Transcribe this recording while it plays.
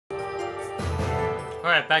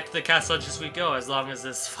Alright, back to the castle as we go, as long as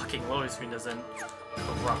this fucking loading screen doesn't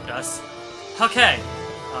corrupt us. Okay.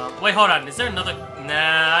 Wait, hold on. Is there another...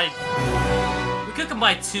 Nah, we could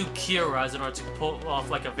combine 2 Kiras in order to pull off,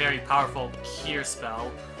 like, a very powerful Cure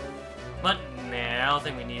spell. But, nah, I don't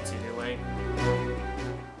think we need to, do we?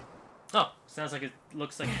 Oh, sounds like it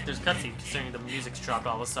looks like there's a cutscene, considering the music's dropped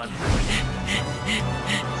all of a sudden.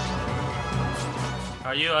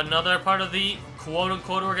 Are you another part of the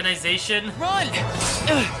quote-unquote organization? Run!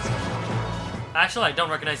 Actually, I don't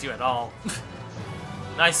recognize you at all.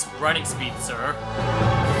 Nice running speed, sir.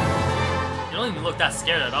 You don't even look that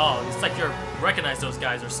scared at all. It's like you recognize those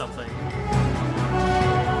guys or something.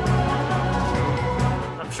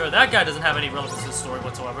 I'm sure that guy doesn't have any relevance to the story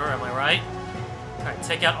whatsoever, am I right? Alright,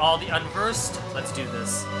 take out all the unversed. Let's do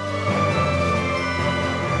this.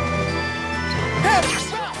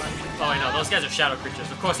 Oh, I know, those guys are shadow creatures.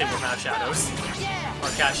 Of course they will have shadows. Or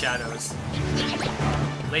cast shadows.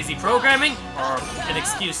 Lazy programming, or an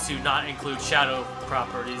excuse to not include shadow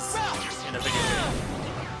properties in a video game.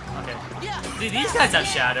 Okay. See, these guys have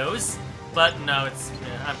shadows, but no, it's...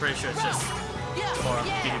 Yeah, I'm pretty sure it's just for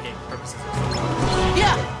video game purposes.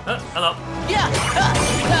 Hello.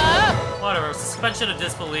 Whatever, suspension of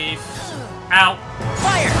disbelief. Ow.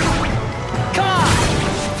 Fire! Come on!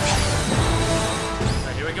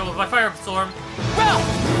 Alright, here we go with my firestorm.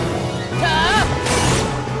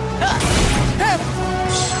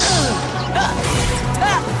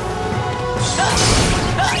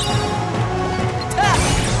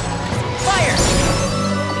 Fire!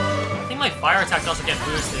 I think my fire attacks also get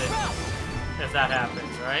boosted if that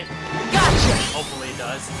happens, right? Gotcha! Hopefully it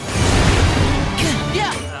does.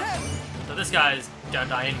 Yeah. So this guy's gonna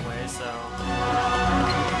die anyway, so...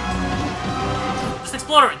 Just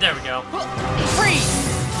explode it! There we go. Freeze!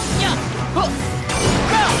 Yeah.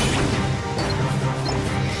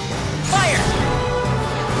 Fire!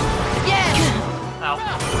 Yeah! Ow.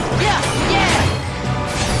 Yeah!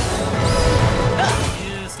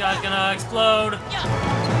 This guy's gonna explode.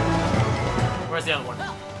 Where's the other one?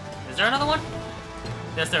 Is there another one?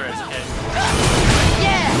 Yes, there is. Okay.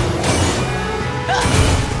 Yeah!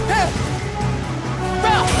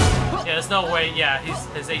 Yeah, there's no way. Yeah,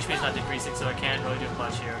 his HP is not decreasing, so I can't really do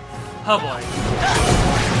much here. Oh boy.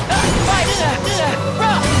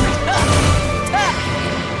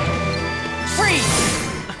 Freeze!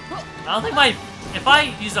 I don't think my... If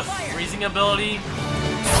I use a freezing ability,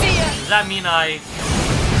 does that mean I...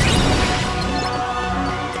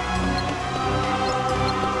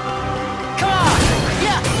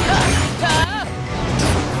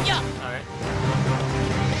 Alright.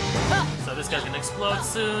 So this guy's gonna explode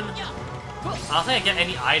soon. I don't think I get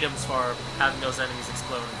any items for having those enemies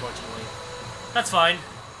explode, unfortunately. That's fine.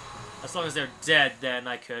 As long as they're dead, then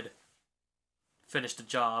I could finish the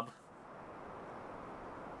job.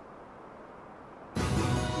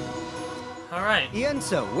 Alright.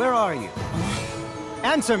 Ienzo, where are you?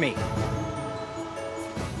 Answer me!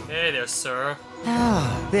 Hey there, sir.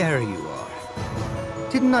 Ah, there you are.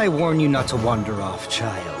 Didn't I warn you not to wander off,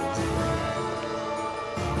 child?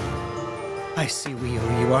 I see we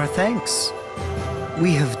owe you our thanks.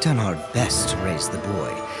 We have done our best to raise the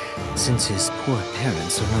boy, since his poor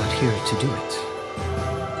parents are not here to do it.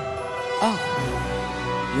 Oh,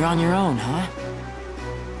 you're on your own, huh?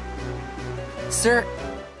 Sir,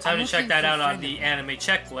 Time to check that out on the anime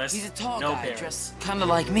checklist. he's a tall no guy, bears. dressed kind of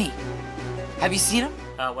like me. Have you seen him?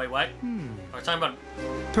 Wait, what? We're talking about...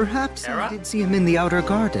 Perhaps Terra? I did see him in the outer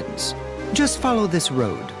gardens. Just follow this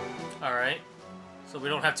road. Alright. So we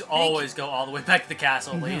don't have to always go all the way back to the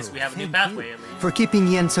castle, at least. We have a new thank pathway, you at least. for keeping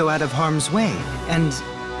Ienzo out of harm's way. And,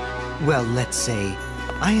 well, let's say,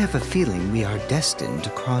 I have a feeling we are destined to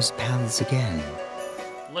cross paths again.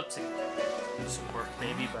 Lip sync. Do some work,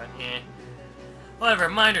 maybe, but eh. Whatever,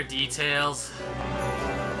 minor details.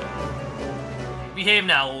 Behave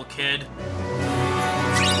now, old kid.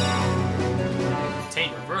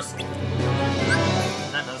 Obtain reversal.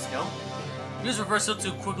 That does go. Use reversal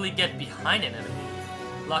to quickly get behind an enemy.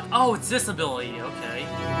 Lock. Oh, it's this ability. Okay.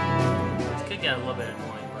 This could get a little bit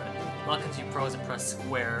annoying, but lock into pros and press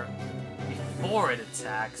square before it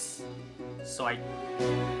attacks. So I.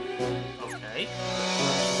 Okay.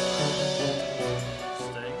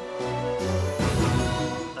 Interesting.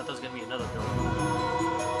 That was gonna be another ability.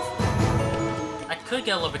 I could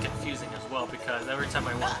get a little bit confusing as well because every time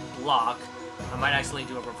I want to block, I might actually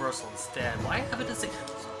do a reversal instead. Why haven't this?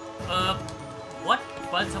 What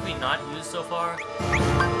buttons have we not used so far? Seems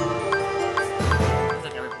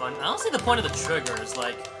like every button. I don't see the point of the triggers.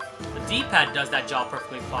 Like, the D-pad does that job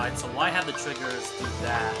perfectly fine, so why have the triggers do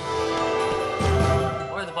that?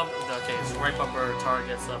 Or where the bumper? Okay, it's right bumper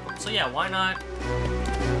targets up. So yeah, why not?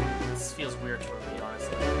 This feels weird for me,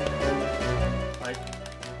 honestly. Like,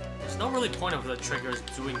 there's no really point of the triggers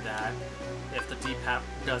doing that if the D-pad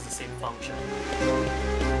does the same function.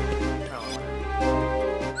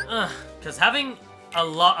 Because having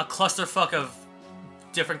a clusterfuck of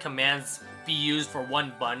different commands be used for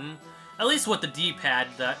one button, at least with the D-pad,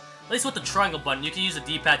 at least with the triangle button, you can use the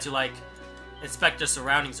D-pad to like inspect your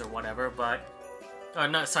surroundings or whatever. But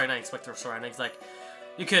not inspect your surroundings. Like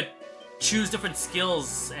you could choose different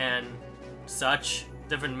skills and such,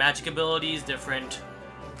 different magic abilities, different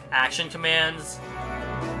action commands.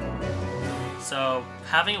 So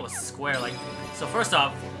having it with square, like, so first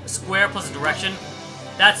off, square plus a direction,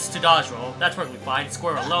 that's to dodge roll. That's perfectly fine.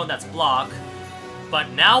 Square alone, that's block. But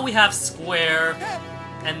now we have square,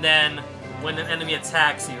 and then when an enemy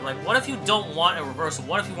attacks you, like, what if you don't want a reversal?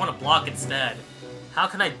 What if you want to block instead? How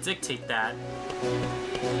can I dictate that?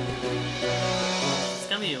 It's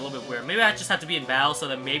gonna be a little bit weird. Maybe I just have to be in battle so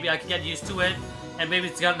that maybe I can get used to it, and maybe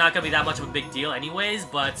it's not gonna be that much of a big deal anyways,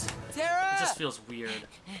 but it just feels weird.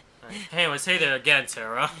 Right. Anyways, hey there again,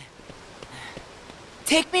 Tara.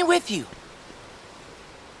 Take me with you.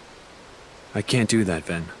 I can't do that,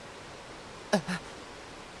 Ven.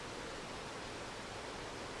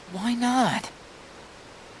 Why not?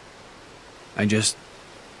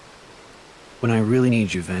 When I really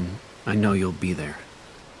need you, Ven, I know you'll be there.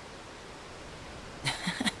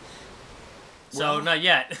 So, not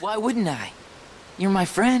yet. Why wouldn't I? You're my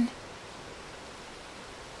friend.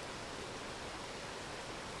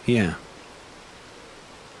 Yeah.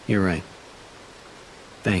 You're right.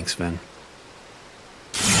 Thanks, Ven.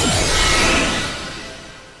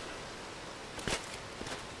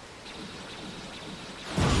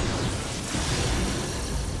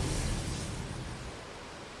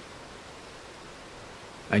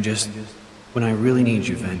 When I really need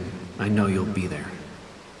you, Ven, I know you'll be there.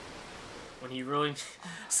 When he really...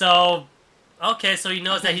 So, okay, so he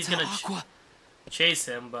knows that he's gonna chase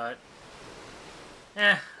him, but...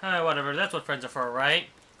 whatever, that's what friends are for, right?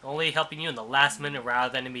 Only helping you in the last minute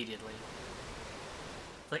rather than immediately.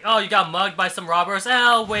 It's like, oh, you got mugged by some robbers?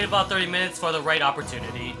 I'll wait about 30 minutes for the right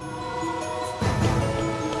opportunity.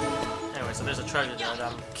 Anyway, so there's a treasure there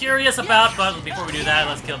that I'm curious about, but before we do that,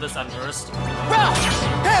 let's kill this unversed.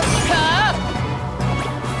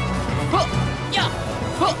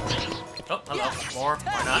 Oh, hello. More.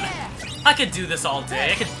 Why not? I could do this all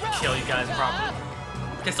day. I could kill you guys properly.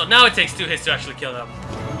 Okay, so now it takes 2 hits to actually kill them.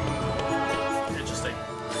 Interesting.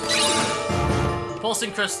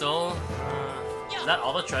 Pulsing crystal. Is that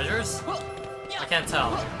all the treasures? I can't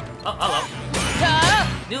tell. Oh, hello.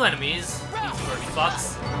 New enemies. These bird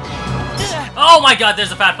fucks. Oh my god,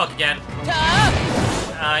 there's a fat fuck again.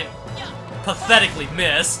 I pathetically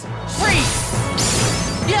missed.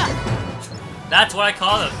 That's what I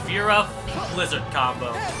call the Vera Blizzard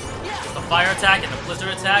combo. Just a fire attack and a blizzard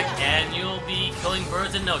attack, and you'll be killing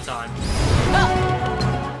birds in no time.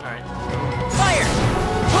 Alright. Fire!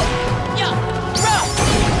 Yeah!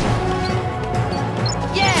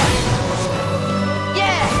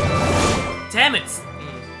 Damn it!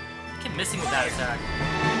 I keep missing with that attack.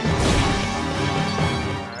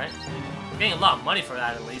 Alright. I'm getting a lot of money for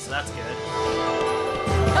that at least, so that's good.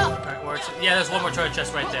 Alright, yeah, there's one more treasure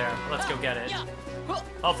chest right there. Let's go get it.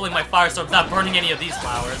 Hopefully my firestorm's not burning any of these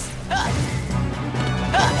flowers.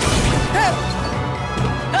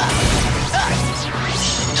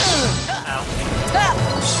 Ow.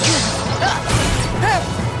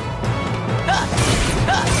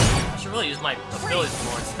 I should really use my abilities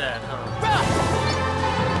more instead, huh?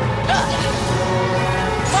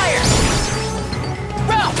 Fire!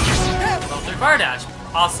 Level 3 fire dash.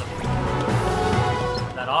 Awesome.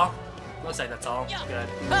 Is that all? Looks like that's all. Good.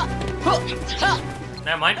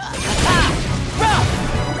 Never mind.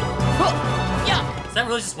 Is that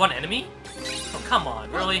really just one enemy? Oh, come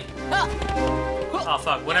on. Really? Oh,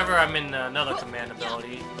 fuck. Whenever I'm in another command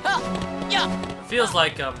ability, it feels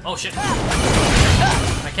like, oh, shit.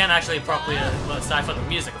 I can't actually properly, aside from the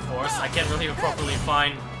music, of course, I can't really properly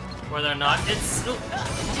find whether or not it's... Ooh.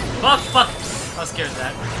 Fuck, fuck! I was scared of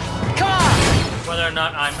that. Whether or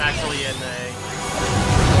not I'm actually in a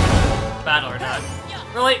battle or not.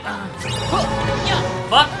 Really?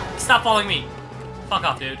 Fuck! Stop following me! Fuck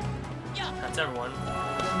off, dude. That's everyone.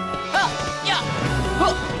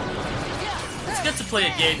 It's good to play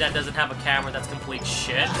a game that doesn't have a camera that's complete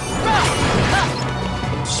shit.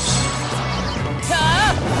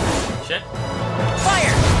 Shit.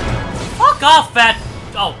 Fire! Fuck off, fat!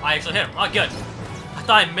 Oh, I actually hit him. Oh, good.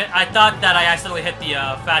 I thought that I accidentally hit the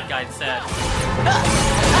fat guy instead.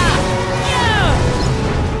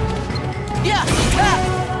 Yeah!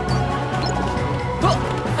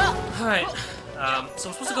 Alright, so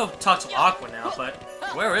we're supposed to go talk to Aqua now, but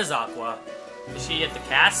where is Aqua? Is she at the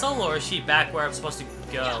castle, or is she back where I'm supposed to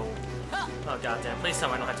go? Oh goddamn, please tell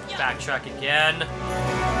me I don't have to backtrack again.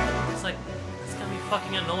 It's like, it's gonna be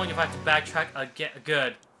fucking annoying if I have to backtrack again.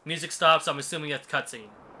 Good. Music stops, I'm assuming it's cutscene.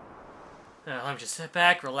 Let me just sit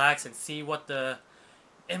back, relax, and see what the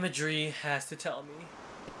imagery has to tell me.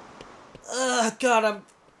 God, I'm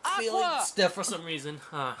feeling stiff for some reason.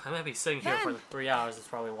 I might be sitting here for like 3 hours, that's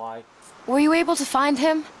probably why. Were you able to find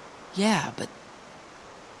him? Yeah, but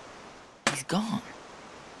he's gone.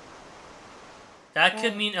 That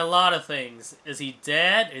could mean a lot of things. Is he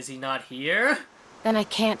dead? Is he not here? Then I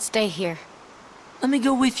can't stay here. Let me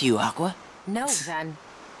go with you, Aqua. No, then.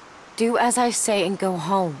 Do as I say and go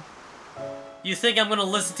home. You think I'm gonna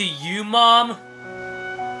listen to you, Mom?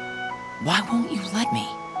 Why won't you let me?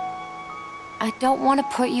 I don't want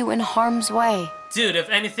to put you in harm's way. Dude, if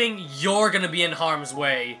anything, you're gonna be in harm's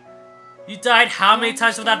way. You died how many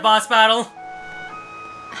times for that boss battle?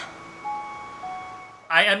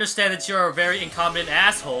 I understand that you're a very incompetent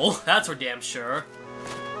asshole. That's for damn sure.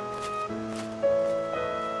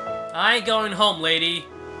 I ain't going home, lady.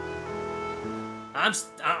 I'm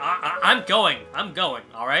going,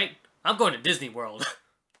 alright? I'm going to Disney World.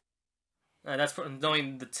 That's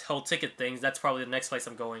knowing the whole ticket things, that's probably the next place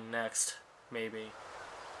I'm going next. Maybe.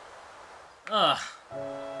 Ugh.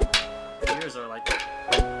 My ears are like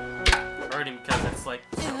hurting because it's like,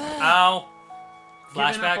 ow.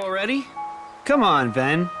 Giving Flashback. up already? Come on,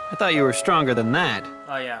 Ven. I thought you were stronger than that.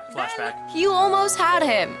 Oh yeah, flashback. You almost had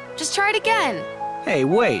him. Just try it again. Hey,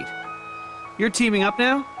 wait. You're teaming up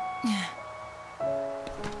now?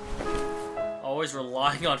 Always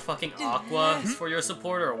relying on fucking Aqua for your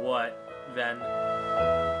support or what, Ven?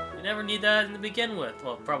 You never need that to begin with.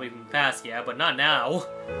 Well, probably in the past, yeah, but not now.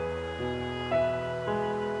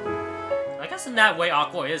 I guess in that way,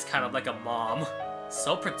 Aqua is kind of like a mom.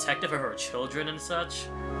 So protective of her children and such.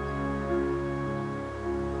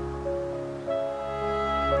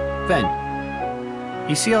 Ven,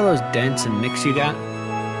 you see all those dents and nicks you got?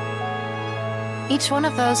 Each one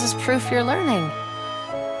of those is proof you're learning.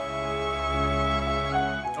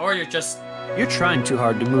 Or you're just... You're trying too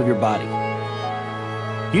hard to move your body.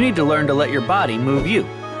 You need to learn to let your body move you.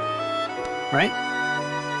 Right?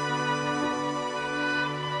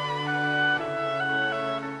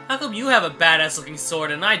 How come you have a badass looking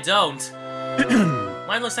sword and I don't?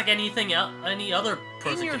 Mine looks like any other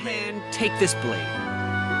person In your could make. hand, take this blade.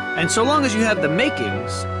 And so long as you have the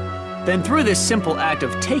makings, then through this simple act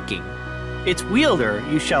of taking, its wielder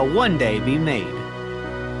you shall one day be made.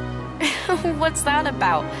 What's that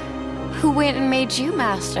about? Who went and made you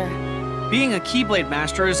master? Being a Keyblade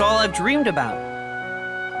master is all I've dreamed about.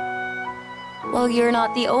 Well, you're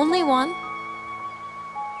not the only one.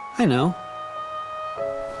 I know.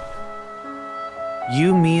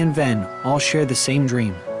 You, me, and Ven all share the same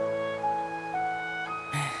dream.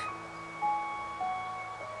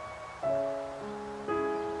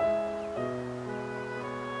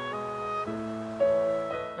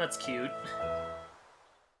 That's cute.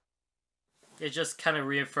 It just kind of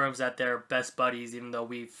reaffirms that they're best buddies, even though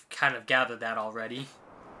we've kind of gathered that already.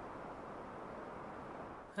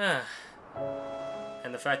 And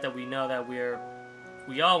the fact that we know that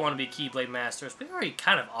we all want to be Keyblade Masters. We already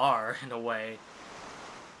kind of are, in a way.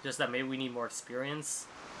 Just that maybe we need more experience.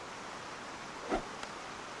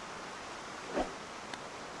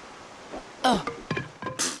 Oh.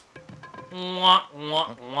 Mwah,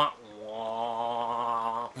 mwah, mwah,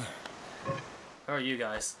 mwah. Who are you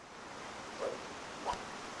guys?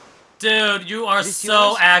 Dude, you are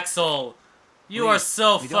so Axel. You are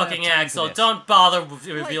so fucking Axel. Don't bother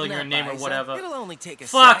revealing your name or whatever. It'll only take a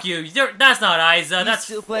Fuck sec. you. That's not Isa. That's...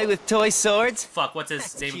 You still play with toy swords? Fuck, what's his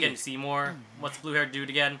That's name cute. again? Seymour? What's the blue-haired dude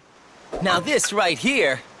again? Now this right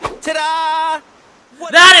here. Ta-da!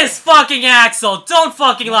 What That is fucking Axel! Don't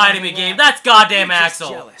fucking lie to me, game. That's goddamn You're just Axel.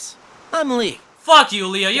 jealous. I'm Lee. Fuck you,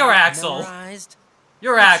 Leah. You're Got it Axel. memorized?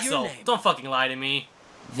 You're What's your Axel. name? Don't fucking lie to me.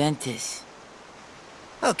 Ventus.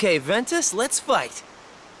 Okay, Ventus, let's fight.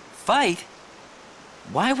 Fight?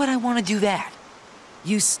 Why would I want to do that?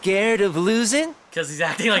 You scared of losing? Because he's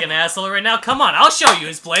acting like an asshole right now. Come on, I'll show you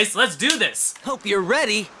his place. Let's do this. Hope you're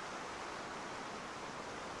ready.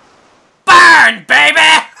 Burn, baby!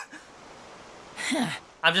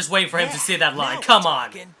 I'm just waiting for him to say that line. Now Come we're on.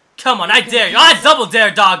 talking. Come on, I dare you. I double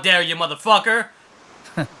dare, dog dare you, motherfucker.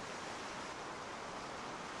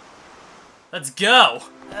 Let's go.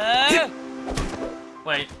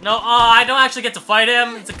 Wait, no, I don't actually get to fight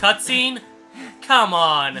him. It's a cutscene. Come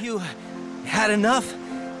on. You had enough?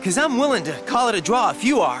 Because I'm willing to call it a draw if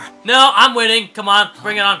you are. No, I'm winning. Come on,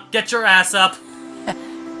 bring it on. Get your ass up.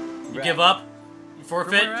 You give up? You From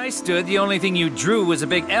forfeit? where I stood, the only thing you drew was a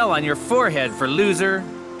big L on your forehead for loser,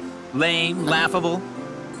 lame, laughable.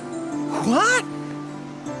 What?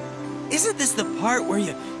 Isn't this the part where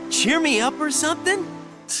you cheer me up or something?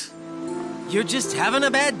 You're just having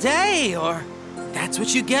a bad day, or that's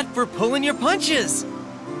what you get for pulling your punches.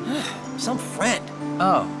 Some friend.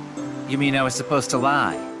 Oh, you mean I was supposed to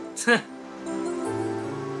lie?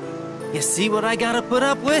 You see what I gotta put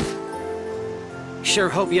up with? Sure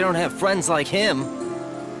hope you don't have friends like him.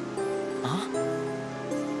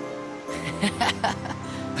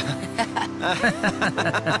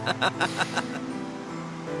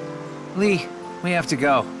 Lee, we have to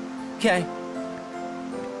go. Okay.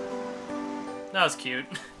 That was cute.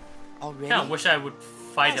 Already? Kinda wish I would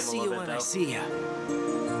fight I'll him a see you little when bit, I though. see ya.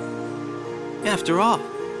 After all,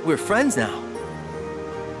 we're friends now.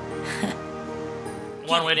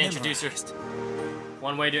 One way to Get introduce memorized.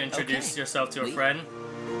 One way to introduce Okay. yourself to a Lee. friend.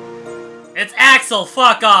 It's Axel,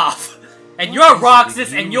 fuck off! And you're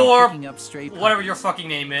Roxas, and you're Picking up stray whatever your fucking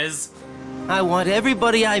name is. I want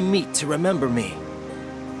everybody I meet to remember me.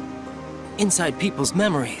 Inside people's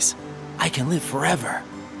memories, I can live forever.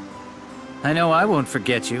 I know I won't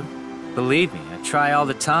forget you. Believe me, I try all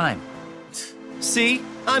the time. See?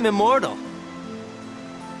 I'm immortal.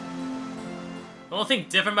 The only thing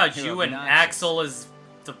different about You're you and obnoxious. Axel is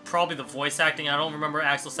probably the voice acting. I don't remember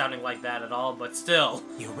Axel sounding like that at all, but still.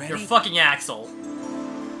 You You're ready? fucking Axel.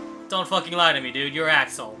 Don't fucking lie to me, dude. You're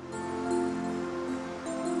Axel.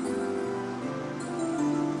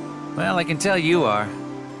 Well, I can tell you are.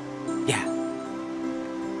 Yeah.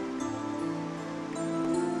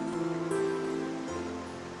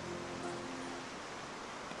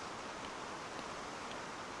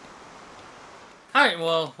 Alright,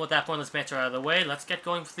 well, with that pointless banter out of the way, let's get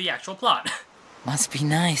going for the actual plot. Must be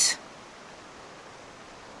nice.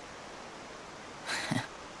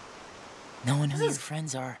 Knowing who your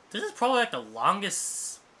friends are. This is probably like the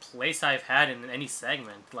longest place I've had in any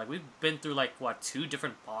segment. Like, we've been through, like, what, 2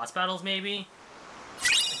 different boss battles, maybe?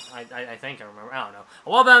 I think I remember. I don't know. A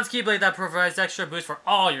well-balanced Keyblade that provides extra boost for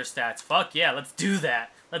all your stats. Fuck yeah, let's do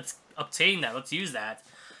that. Let's obtain that. Let's use that.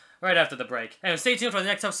 Right after the break. Anyway, stay tuned for the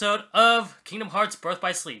next episode of Kingdom Hearts Birth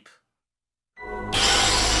by Sleep.